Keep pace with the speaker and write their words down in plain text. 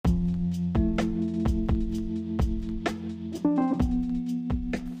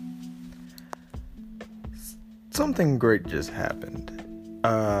something great just happened.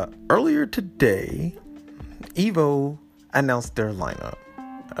 Earlier today, Evo announced their lineup.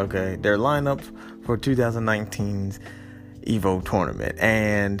 Okay, their lineup for 2019's Evo tournament,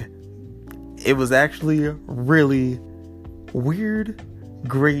 and it was actually really weird,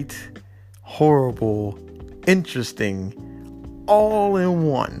 great, horrible, interesting, all in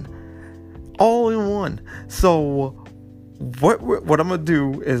one. So what I'm gonna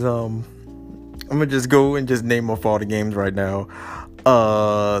do is I'm gonna just go and just name off all the games right now.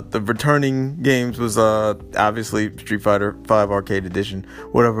 The returning games was obviously Street Fighter 5 Arcade Edition,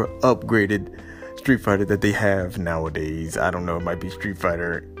 whatever upgraded Street Fighter that they have nowadays. I don't know, it might be Street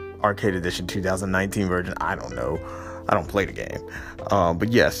Fighter Arcade Edition 2019 version. I don't know. I don't play the game.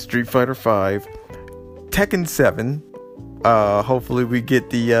 But yes, Street Fighter 5, Tekken 7. Hopefully we get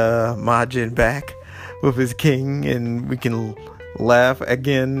the Majin back with his king and we can laugh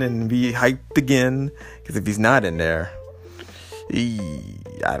again and be hyped again. Because if he's not in there,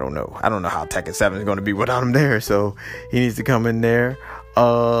 I don't know how Tekken 7 is going to be without him there. So he needs to come in there.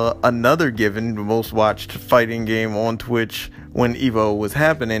 Another given, the most watched fighting game on Twitch when Evo was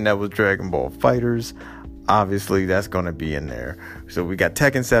happening, that was Dragon Ball FighterZ. Obviously, that's going to be in there. So we got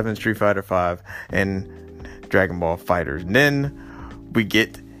Tekken 7, Street Fighter 5, and Dragon Ball FighterZ. And then we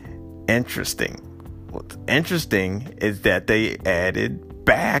get interesting. What's interesting is that they added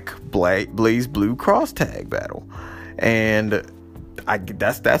back BlazBlue Cross Tag Battle. And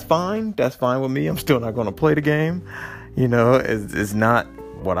that's fine. That's fine with me. I'm still not going to play the game. You know, it's not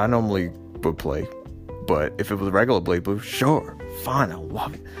what I normally would play. But if it was regular BlazBlue, sure, fine, I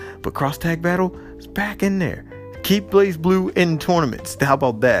love it. But Cross Tag Battle is back in there. Keep BlazBlue in tournaments. How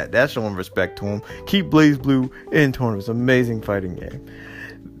about that? That's showing respect to him. Keep BlazBlue in tournaments. Amazing fighting game.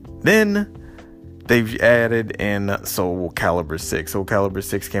 Then they've added in Soul Calibur 6. Soul Calibur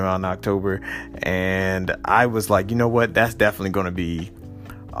 6 came out in October, and I was like, you know what? That's definitely going to be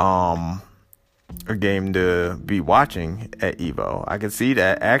a game to be watching at Evo. I could see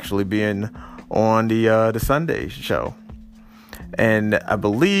that actually being on the Sunday show. And I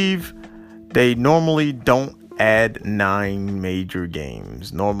believe they normally don't add 9 major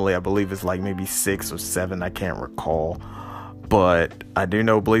games. Normally, I believe it's like maybe 6 or 7. I can't recall. But I do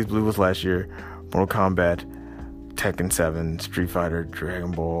know BlazBlue was last year. Mortal Kombat, Tekken 7, Street Fighter,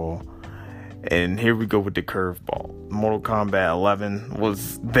 Dragon Ball. And here we go with the curveball. Mortal Kombat 11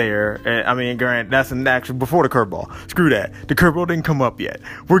 was there. And, I mean, granted, that's an actual before the curveball. Screw that. The curveball didn't come up yet.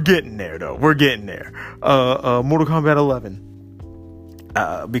 We're getting there, though. We're getting there. Mortal Kombat 11.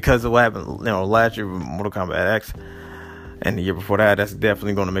 Because of what happened, last year with Mortal Kombat X, and the year before that, that's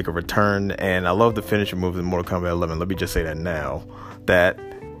definitely going to make a return. And I love the finisher moves in Mortal Kombat 11. Let me just say that now. That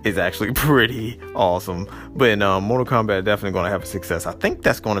is actually pretty awesome. But in Mortal Kombat, definitely going to have a success. I think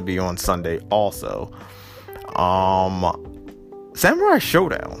that's going to be on Sunday also. Samurai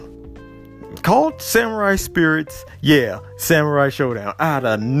Showdown, called Samurai Spirits. Yeah, Samurai Showdown, out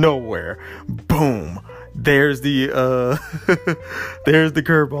of nowhere, boom. There's the there's the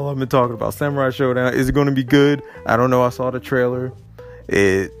curveball I've been talking about. Samurai Showdown. Is it going to be good? I don't know. I saw the trailer.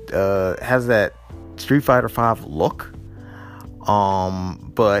 It has that Street Fighter 5 look.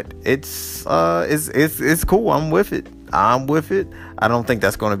 But it's cool. I'm with it. I don't think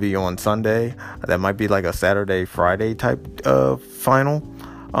that's going to be on Sunday. That might be like a Saturday, Friday type final.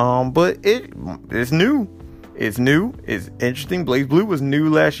 But it's new. It's new. It's interesting. BlazBlue was new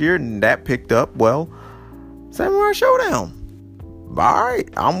last year, and that picked up well. Samurai Showdown. All right,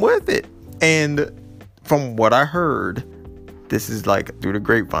 I'm with it. And from what I heard, this is like through the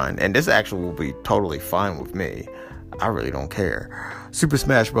grapevine, and this actually will be totally fine with me. I really don't care. Super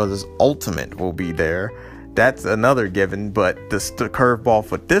Smash Bros. Ultimate will be there. That's another given, but the curveball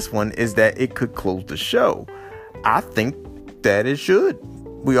for this one is that it could close the show. I think that it should.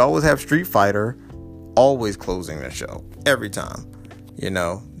 We always have Street Fighter always closing the show. Every time. I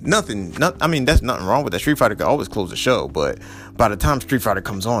mean, there's nothing wrong with that. Street Fighter could always close the show, but by the time Street Fighter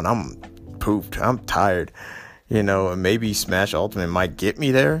comes on, I'm pooped. I'm tired. And maybe Smash Ultimate might get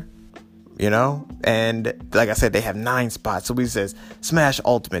me there. And like I said, they have 9 spots. So we says Smash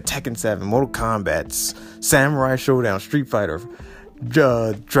Ultimate, Tekken 7, Mortal Kombat, Samurai Showdown, Street Fighter,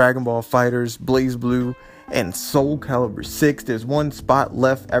 Dragon Ball FighterZ, BlazBlue, and Soul Calibur 6. There's 1 spot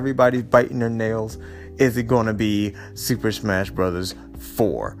left. Everybody's biting their nails. Is it going to be Super Smash Bros.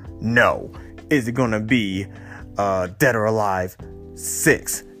 4? No. Is it going to be Dead or Alive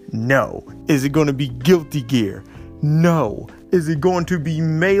 6? No. Is it going to be Guilty Gear? No. Is it going to be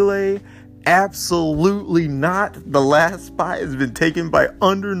Melee? Absolutely not. The last spot has been taken by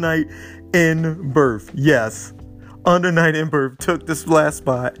Under Night in Birth. Yes, Under Night in Birth took this last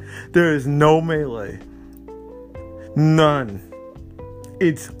spot. There is no Melee. None.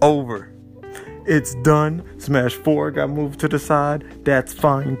 It's over. It's done. Smash 4 got moved to the side. That's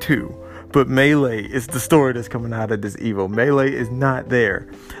fine too. But Melee is the story that's coming out of this Evo. Melee is not there.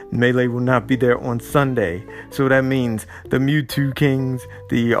 Melee will not be there on Sunday. So that means the Mewtwo Kings,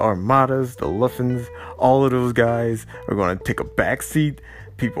 the Armadas, the Luffins, all of those guys are going to take a back seat.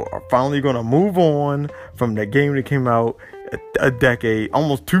 People are finally going to move on from that game that came out a decade,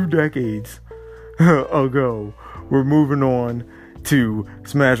 almost 2 decades ago. We're moving on to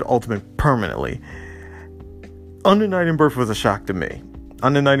Smash Ultimate permanently. Under Night and Birth was a shock to me.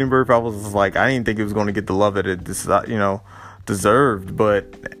 Under Night and Birth, I was just like, I didn't think it was going to get the love that it deserved.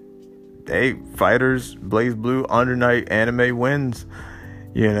 But hey, Fighters, Blaze Blue, Under Night, anime wins.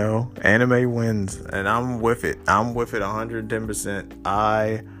 Anime wins, and I'm with it. I'm with it 110%.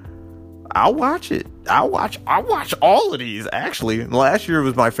 I'll watch it. I'll watch all of these. Actually, last year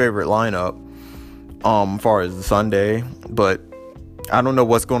was my favorite lineup. As far as the Sunday, but I don't know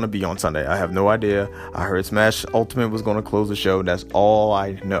what's going to be on Sunday. I have no idea. I heard Smash Ultimate was going to close the show. That's all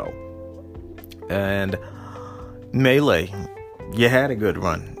I know. And Melee, you had a good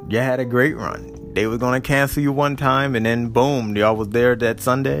run. You had a great run. They were going to cancel you one time, and then boom, y'all was there that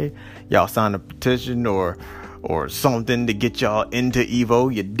Sunday. Y'all signed a petition or something to get y'all into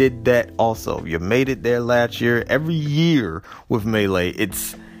Evo. You did that also. You made it there last year. Every year with Melee,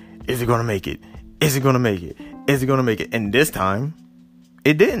 is it going to make it? Is it going to make it? Is it going to make it? And this time,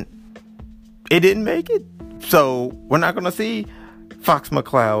 it didn't. It didn't make it. So we're not going to see Fox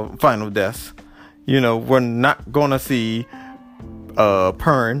McCloud Final Deaths. We're not going to see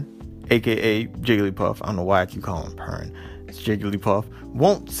Pern, aka Jigglypuff. I don't know why I keep calling him Pern. It's Jigglypuff.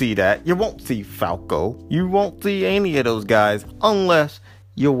 Won't see that. You won't see Falco. You won't see any of those guys unless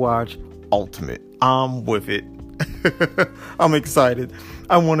you watch Ultimate. I'm with it. I'm excited.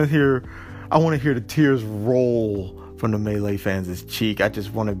 I want to hear the tears roll from the Melee fans' cheek. I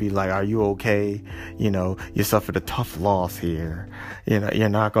just want to be like, are you okay? You suffered a tough loss here. You're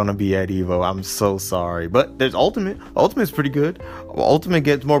not going to be at Evo. I'm so sorry. But there's Ultimate. Ultimate's pretty good. Ultimate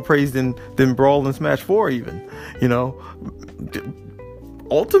gets more praise than Brawl and Smash 4 even.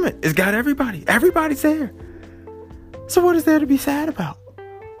 Ultimate has got everybody. Everybody's there. So what is there to be sad about?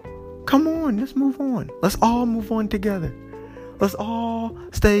 Come on, let's move on. Let's all move on together. Let's all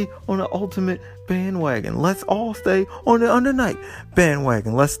stay on the Ultimate bandwagon. Let's all stay on the Under Night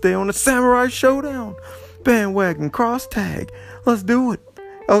bandwagon. Let's stay on the Samurai Showdown bandwagon. Cross tag. Let's do it.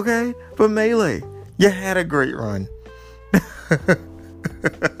 Okay? But Melee, you had a great run.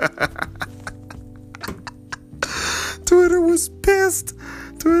 Twitter was pissed.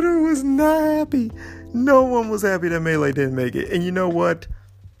 Twitter was not happy. No one was happy that Melee didn't make it. And you know what?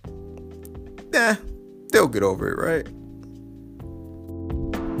 They'll get over it, right?